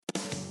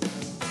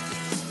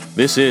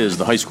This is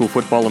the High School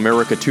Football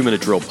America 2-Minute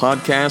Drill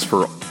podcast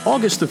for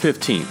August the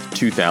 15th,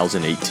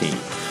 2018.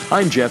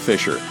 I'm Jeff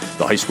Fisher.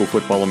 The High School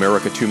Football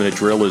America 2-Minute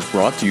Drill is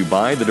brought to you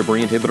by the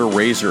Debris Inhibitor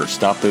Razor.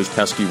 Stop those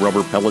pesky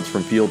rubber pellets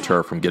from field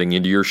turf from getting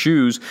into your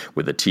shoes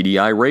with a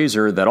TDI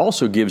razor that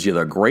also gives you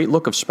the great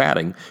look of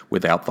spatting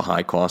without the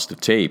high cost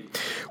of tape.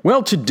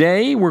 Well,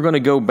 today we're going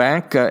to go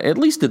back, at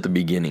least at the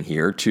beginning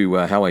here, to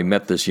how I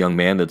met this young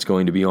man that's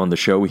going to be on the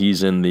show.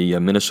 He's in the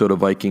Minnesota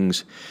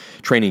Vikings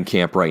training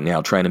camp right now,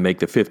 trying to make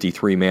the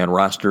 53-man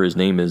roster. His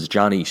name is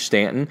Johnny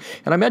Stanton,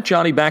 and I met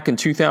Johnny back in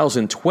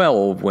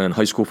 2012 when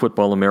High School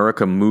Football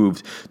America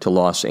moved to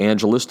Los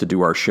Angeles to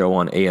do our show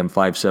on AM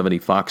 570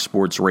 Fox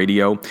Sports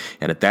Radio,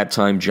 and at that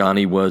time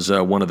Johnny was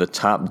one of the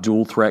top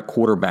dual-threat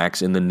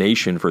quarterbacks in the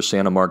nation for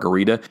Santa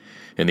Margarita.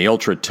 In the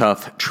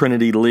ultra-tough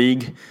Trinity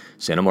League,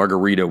 Santa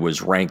Margarita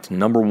was ranked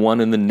number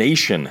one in the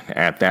nation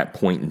at that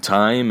point in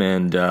time,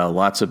 and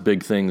lots of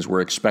big things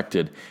were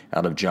expected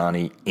out of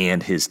Johnny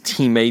and his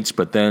teammates.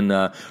 But then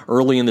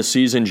early in the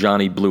season,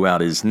 Johnny blew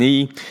out his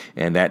knee,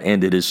 and that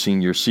ended his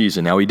senior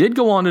season. Now, he did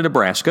go on to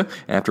Nebraska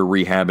after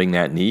rehabbing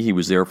that knee. He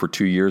was there for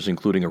 2 years,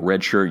 including a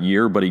redshirt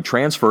year, but he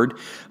transferred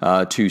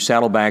to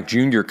Saddleback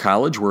Junior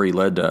College, where he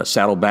led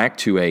Saddleback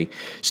to a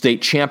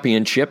state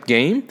championship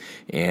game.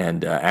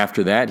 And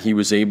after that, he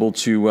was able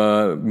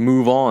to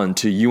move on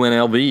to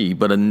UNLV,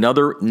 but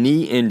another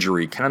knee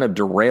injury kind of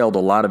derailed a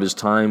lot of his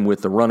time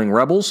with the Running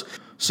Rebels.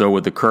 So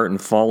with the curtain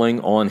falling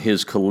on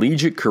his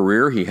collegiate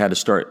career, he had to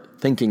start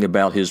thinking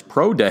about his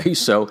pro day.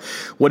 So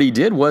what he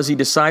did was he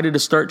decided to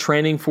start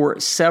training for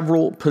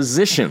several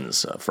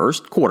positions.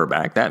 First,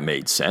 quarterback. That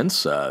made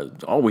sense.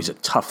 Always a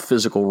tough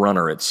physical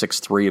runner at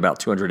 6'3", about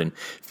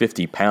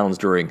 250 pounds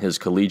during his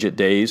collegiate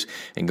days.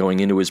 And going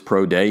into his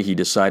pro day, he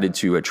decided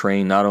to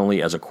train not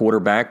only as a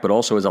quarterback, but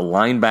also as a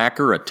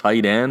linebacker, a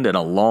tight end, and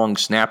a long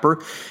snapper.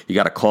 He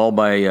got a call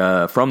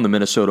from the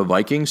Minnesota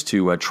Vikings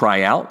to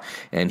try out,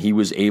 and he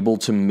was able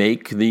to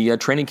make the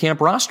training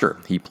camp roster.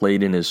 He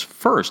played in his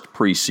first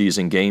preseason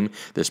game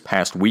this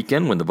past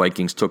weekend when the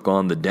Vikings took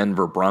on the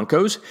Denver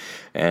Broncos.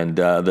 And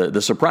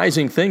the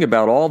surprising thing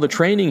about all the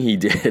training he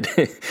did,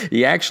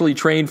 he actually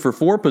trained for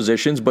 4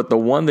 positions, but the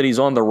one that he's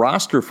on the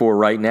roster for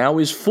right now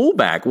is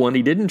fullback, one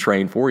he didn't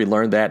train for. He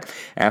learned that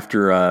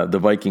after the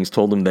Vikings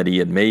told him that he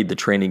had made the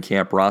training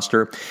camp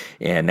roster.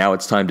 And now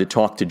it's time to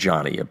talk to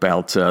Johnny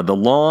about the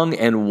long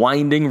and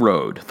winding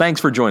road.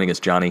 Thanks for joining us,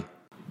 Johnny.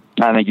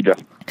 Thank you,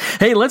 Jeff.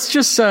 Hey, let's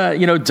just,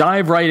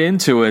 dive right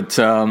into it.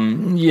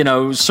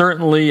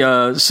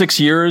 Certainly 6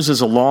 years is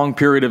a long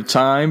period of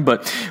time,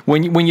 but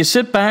when you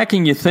sit back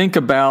and you think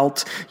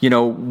about,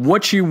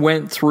 what you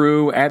went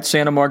through at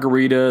Santa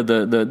Margarita,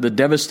 the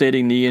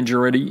devastating knee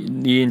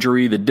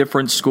injury, the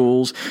different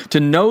schools, to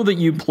know that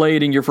you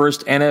played in your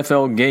first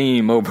NFL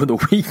game over the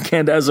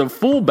weekend as a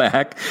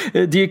fullback,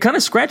 do you kind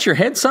of scratch your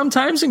head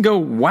sometimes and go,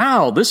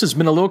 wow, this has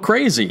been a little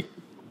crazy?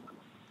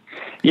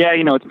 Yeah,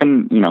 it's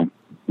been,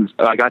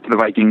 I got to the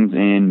Vikings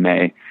in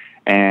May,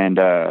 and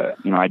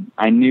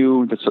I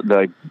knew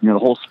the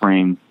whole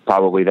spring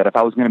probably that if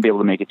I was going to be able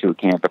to make it to a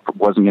camp, it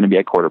wasn't going to be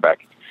at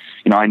quarterback.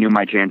 I knew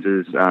my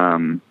chances.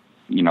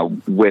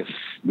 With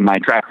my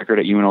track record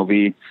at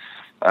UNLV,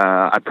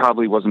 I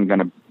probably wasn't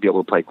going to be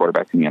able to play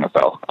quarterback in the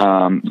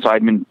NFL. So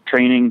I'd been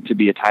training to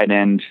be a tight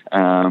end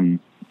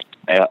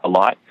a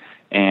lot,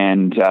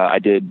 and I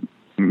did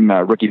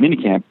rookie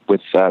minicamp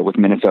with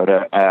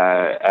Minnesota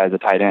as a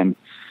tight end.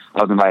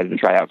 I was invited to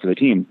try out for the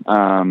team.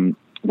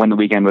 When the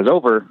weekend was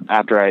over,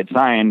 after I had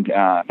signed,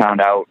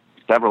 found out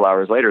several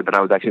hours later that I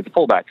was actually the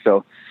fullback.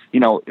 So, it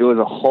was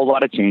a whole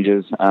lot of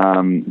changes,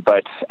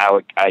 but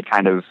I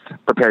kind of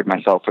prepared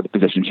myself for the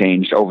position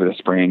change over the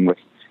spring with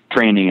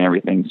training and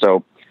everything.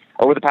 So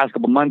over the past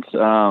couple months,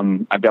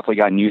 I've definitely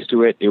gotten used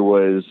to it. It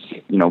was,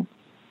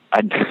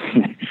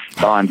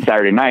 on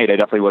Saturday night, I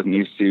definitely wasn't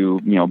used to,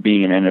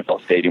 being in an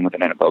NFL stadium with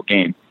an NFL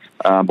game.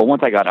 But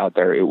once I got out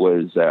there, it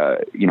was,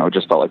 it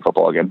just felt like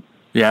football again.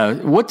 Yeah.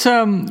 What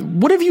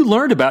have you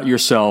learned about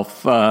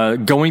yourself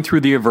going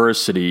through the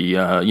adversity,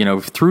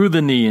 through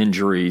the knee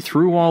injury,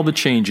 through all the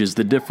changes,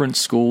 the different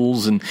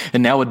schools, and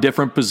now a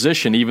different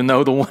position, even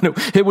though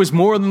it was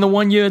more than the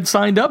one you had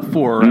signed up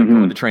for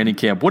going to training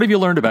camp? What have you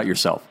learned about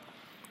yourself?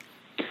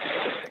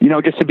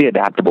 Just to be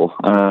adaptable.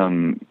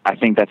 I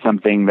think that's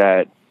something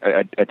that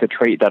it's a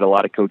trait that a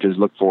lot of coaches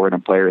look for in a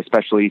player,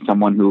 especially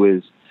someone who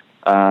is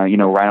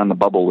right on the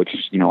bubble, which,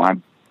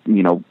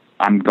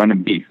 I'm going to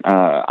be.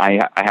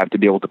 I have to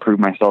be able to prove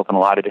myself in a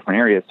lot of different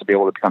areas to be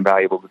able to become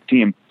valuable to the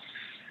team.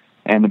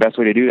 And the best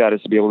way to do that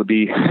is to be able to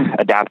be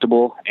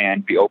adaptable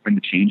and be open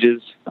to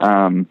changes.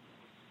 So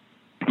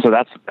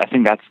I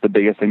think that's the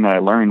biggest thing that I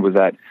learned, was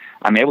that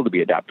I'm able to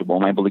be adaptable.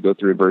 I'm able to go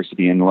through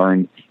adversity and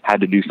learn how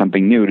to do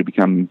something new to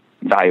become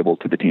valuable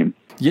to the team.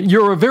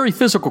 You're a very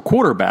physical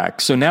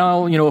quarterback. So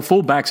now, a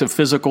fullback's a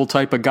physical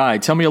type of guy.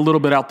 Tell me a little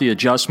bit about the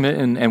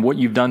adjustment and what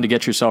you've done to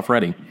get yourself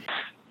ready.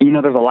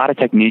 There's a lot of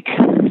technique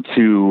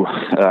to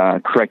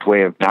correct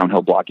way of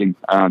downhill blocking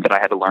that I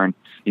had to learn.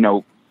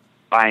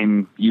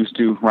 I'm used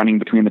to running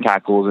between the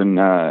tackles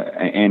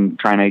and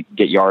trying to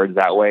get yards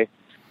that way.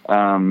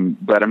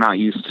 but I'm not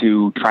used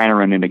to trying to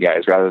run into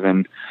guys rather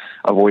than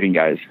avoiding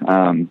guys.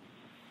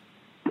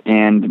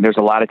 And there's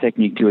a lot of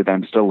technique to it that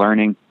I'm still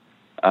learning.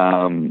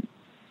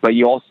 But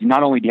you also,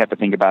 not only do you have to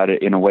think about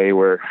it in a way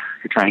where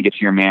you're trying to get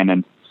to your man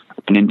and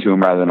into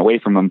him rather than away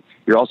from him,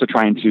 you're also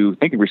trying to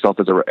think of yourself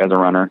as a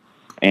runner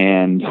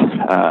and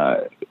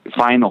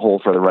find the hole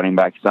for the running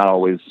back. It's not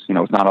always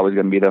going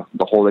to be the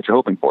hole that you're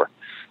hoping for.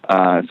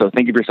 So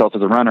think of yourself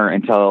as a runner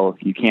until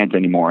you can't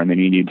anymore, and then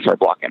you need to start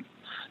blocking.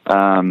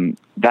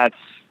 That's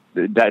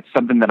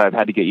something that I've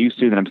had to get used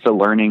to, that I'm still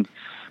learning.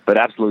 But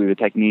absolutely, the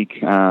technique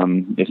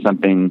is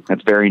something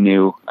that's very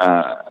new.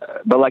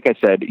 But like I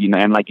said,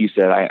 and like you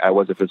said, I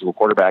was a physical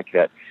quarterback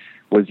that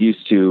was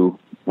used to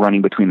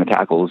running between the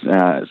tackles,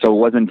 so it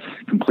wasn't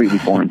completely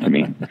foreign to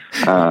me.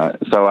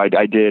 So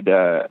I did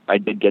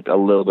get a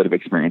little bit of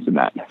experience in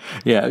that.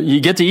 Yeah,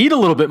 you get to eat a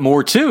little bit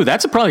more too.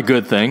 That's probably a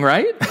good thing,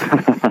 right?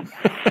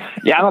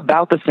 Yeah, I'm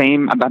about the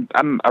same.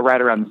 I'm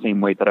right around the same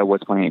weight that I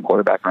was playing at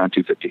quarterback, around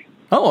 250.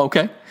 Oh,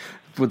 okay.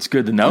 What's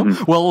good to know.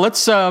 Mm-hmm. Well,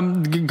 let's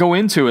go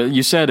into it.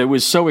 You said it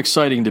was so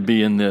exciting to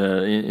be in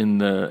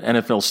the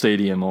NFL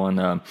stadium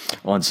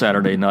on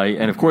Saturday night,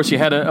 and of course you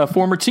had a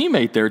former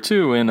teammate there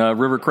too in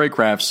River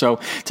Craycraft.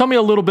 So tell me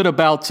a little bit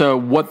about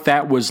what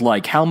that was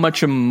like. How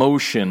much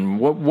emotion?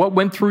 What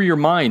went through your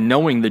mind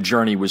knowing the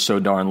journey was so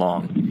darn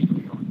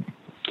long?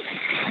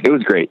 It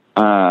was great.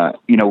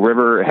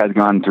 River has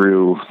gone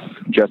through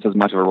just as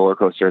much of a roller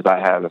coaster as I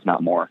have, if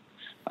not more.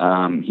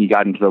 He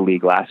got into the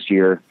league last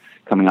year,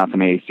 coming off an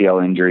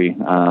ACL injury,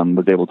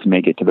 was able to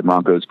make it to the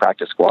Broncos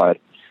practice squad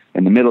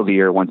in the middle of the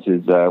year once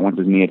his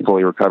knee had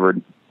fully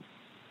recovered.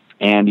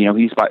 And,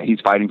 he's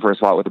fighting for a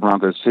spot with the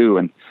Broncos too.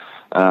 And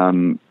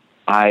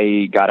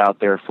I got out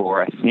there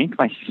for, I think,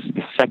 my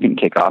second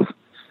kickoff.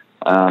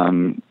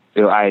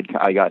 I had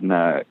gotten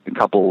a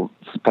couple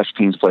special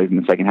teams plays in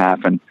the second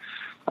half, and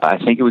I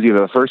think it was either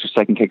the first or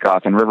second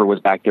kickoff, and River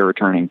was back there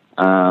returning.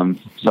 So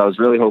I was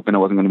really hoping it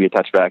wasn't going to be a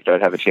touchback, that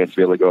I'd have a chance to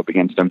be able to go up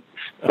against him.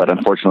 But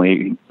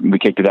unfortunately, we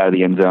kicked it out of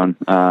the end zone.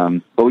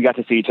 But we got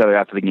to see each other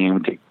after the game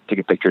and take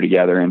a picture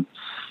together, and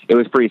it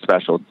was pretty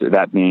special,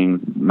 that being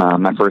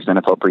my first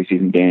NFL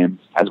preseason game,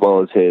 as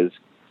well as his.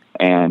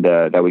 And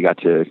that we got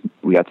to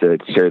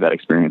share that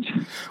experience.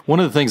 One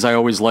of the things I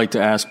always like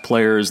to ask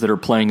players that are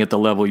playing at the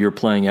level you're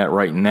playing at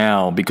right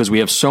now, because we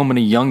have so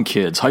many young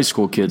kids, high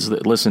school kids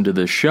that listen to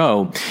this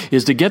show,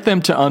 is to get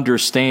them to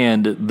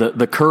understand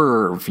the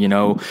curve.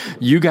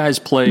 You guys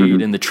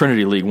played in the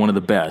Trinity League, one of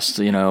the best.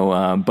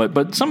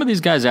 But some of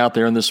these guys out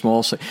there in the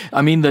small,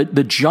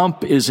 the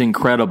jump is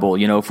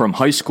incredible. From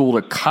high school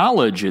to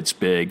college, it's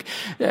big.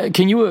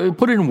 Can you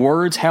put in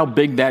words how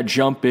big that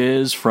jump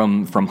is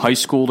from high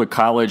school to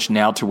college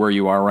now to where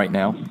you are right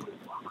now?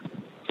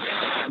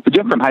 The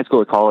jump from high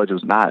school to college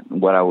was not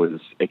what I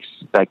was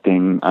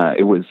expecting.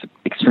 It was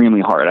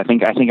extremely hard. I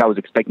think I was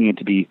expecting it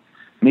to be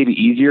maybe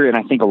easier, and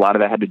I think a lot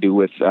of that had to do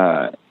with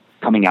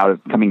coming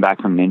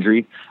back from an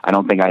injury. I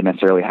don't think I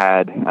necessarily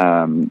had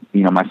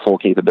my full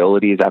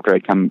capabilities after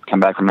I'd come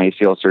back from my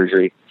ACL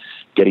surgery,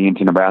 getting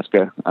into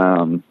Nebraska.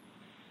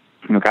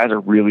 Guys are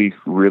really,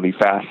 really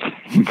fast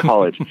in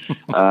college.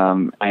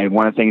 And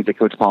one of the things that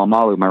Coach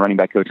Palamalu, my running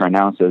back coach right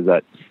now, says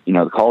that,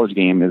 the college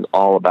game is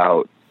all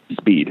about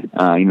speed.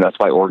 That's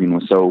why Oregon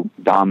was so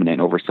dominant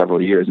over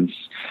several years and,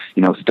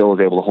 still was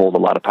able to hold a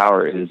lot of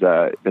power, is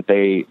that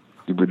they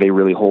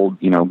really hold,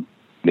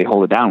 they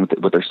hold it down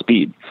with their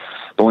speed.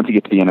 But once you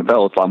get to the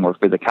NFL, it's a lot more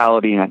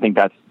physicality. And I think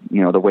that's,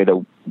 the way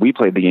that we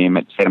played the game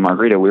at Santa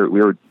Margarita, we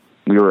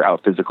were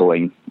out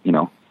physicaling, we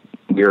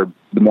were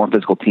the more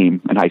physical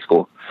team in high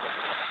school.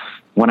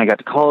 When I got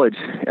to college,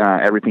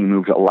 everything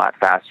moved a lot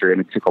faster, and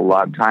it took a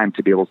lot of time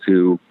to be able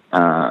to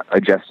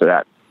adjust to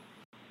that.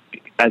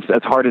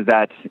 As hard as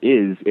that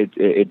is,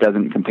 it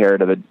doesn't compare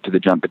to the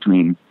jump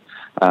between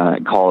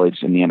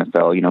college and the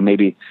NFL.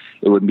 Maybe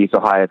it wouldn't be so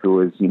high if it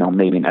was,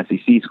 maybe an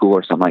SEC school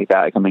or something like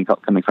that, coming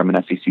from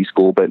an SEC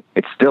school, but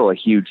it's still a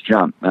huge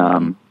jump.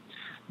 The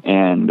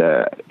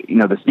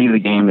speed of the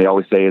game, they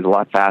always say, is a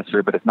lot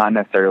faster, but it's not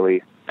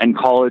necessarily. In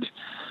college,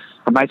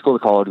 from high school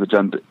to college, the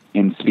jump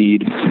in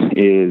speed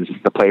is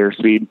the player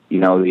speed.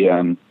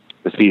 The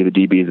speed of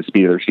the DBs, the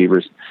speed of the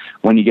receivers.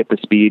 When you get the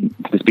speed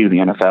of the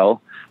NFL,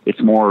 it's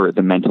more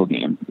the mental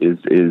game is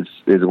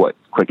what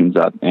quickens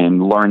up,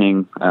 and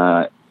learning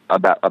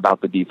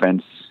about the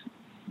defense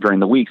during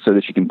the week so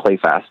that you can play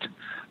fast.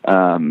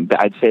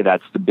 I'd say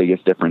that's the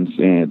biggest difference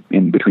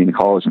in between the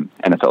college and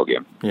NFL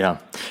game. Yeah.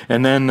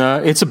 And then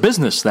it's a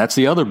business. That's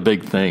the other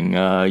big thing.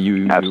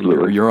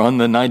 Absolutely. You're on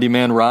the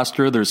 90-man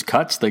roster. There's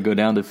cuts. They go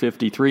down to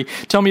 53.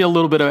 Tell me a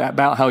little bit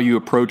about how you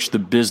approach the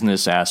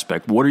business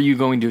aspect. What are you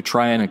going to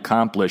try and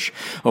accomplish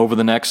over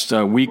the next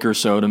week or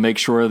so to make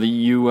sure that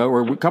you,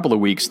 or a couple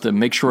of weeks, to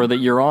make sure that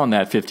you're on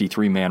that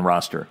 53-man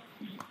roster?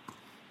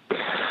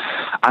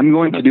 I'm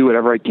going to do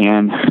whatever I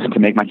can to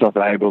make myself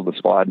valuable to the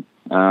squad.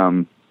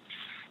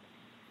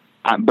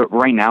 But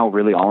right now,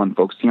 really all I'm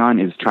focusing on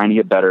is trying to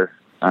get better,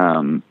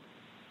 trying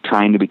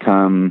to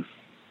become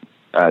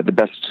the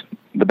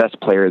best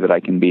player that I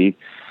can be,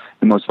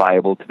 the most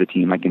viable to the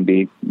team I can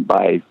be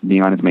by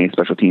being on as many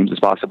special teams as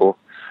possible.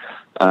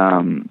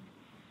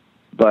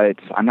 But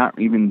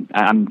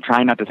I'm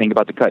trying not to think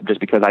about the cut just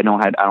because I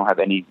don't have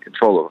any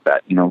control over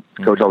that.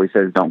 Coach always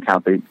says don't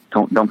count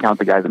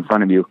the guys in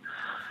front of you,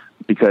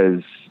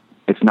 because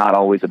it's not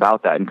always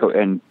about that. And Coach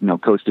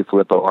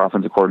DeFilippo, our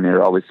offensive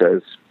coordinator, always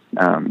says,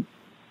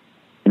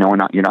 you're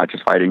not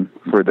just fighting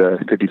for the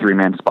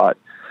 53-man spot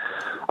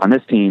on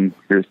this team.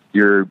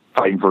 You're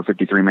fighting for a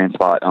 53-man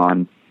spot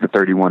on the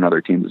 31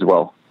 other teams as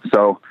well.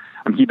 So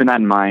I'm keeping that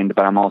in mind,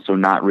 but I'm also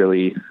not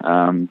really,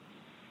 I'm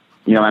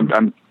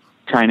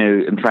trying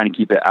to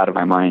keep it out of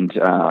my mind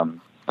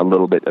a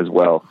little bit as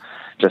well,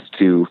 just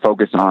to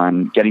focus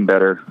on getting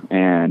better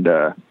and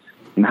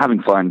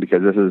having fun,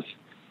 because this is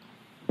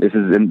the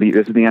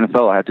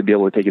NFL. I have to be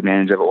able to take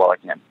advantage of it while I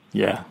can.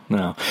 Yeah,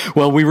 no.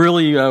 Well, we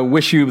really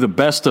wish you the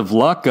best of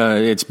luck.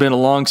 It's been a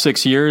long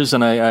 6 years,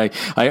 and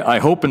I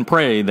hope and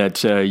pray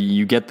that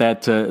you get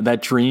that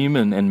dream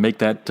and make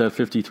that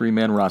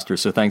 53-man roster.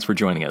 So thanks for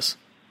joining us.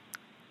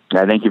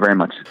 Yeah, thank you very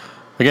much.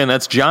 Again,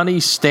 that's Johnny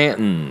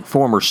Stanton,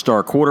 former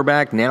star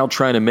quarterback, now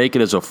trying to make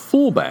it as a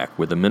fullback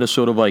with the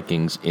Minnesota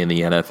Vikings in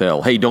the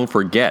NFL. Hey, don't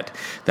forget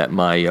that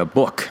my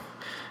book,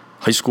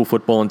 High School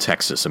Football in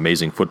Texas,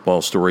 Amazing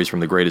Football Stories from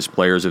the Greatest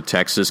Players of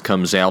Texas,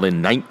 comes out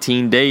in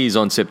 19 days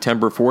on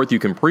September 4th. You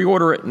can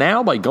pre-order it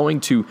now by going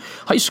to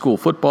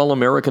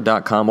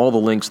highschoolfootballamerica.com. All the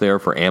links there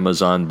for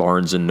Amazon,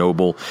 Barnes &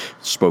 Noble.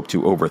 Spoke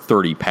to over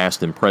 30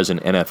 past and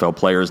present NFL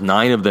players,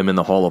 9 of them in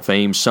the Hall of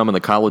Fame, some in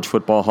the College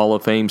Football Hall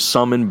of Fame,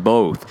 some in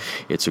both.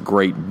 It's a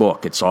great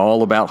book. It's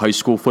all about high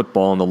school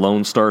football in the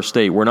Lone Star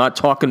State. We're not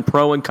talking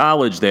pro and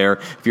college there.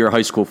 If you're a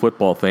high school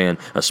football fan,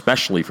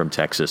 especially from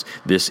Texas,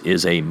 this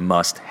is a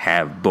must-have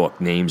book.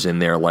 Names in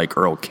there like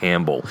Earl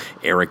Campbell,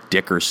 Eric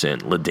Dickerson,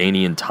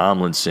 LaDainian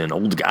Tomlinson,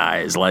 old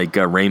guys like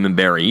Raymond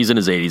Berry. He's in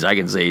his 80s. I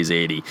can say he's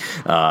 80.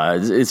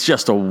 It's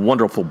just a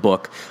wonderful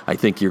book. I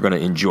think you're going to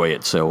enjoy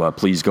it. So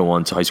please go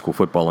on to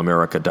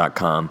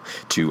highschoolfootballamerica.com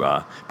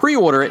to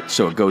pre-order it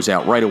so it goes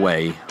out right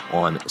away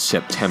on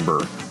September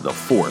the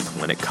 4th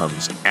when it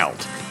comes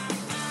out.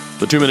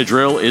 The 2-Minute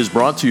Drill is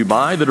brought to you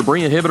by the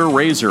Debris Inhibitor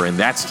Razor, and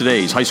that's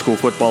today's High School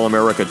Football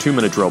America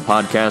 2-Minute Drill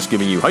podcast,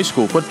 giving you high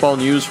school football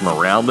news from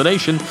around the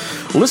nation.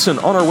 Listen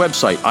on our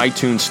website,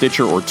 iTunes,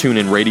 Stitcher, or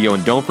TuneIn Radio,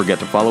 and don't forget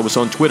to follow us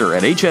on Twitter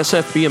at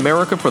HSFB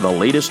America for the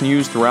latest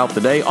news throughout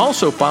the day.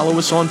 Also, follow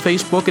us on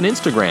Facebook and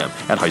Instagram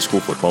at High School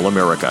Football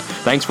America.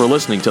 Thanks for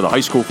listening to the High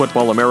School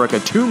Football America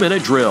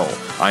 2-Minute Drill.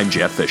 I'm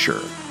Jeff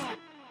Fisher.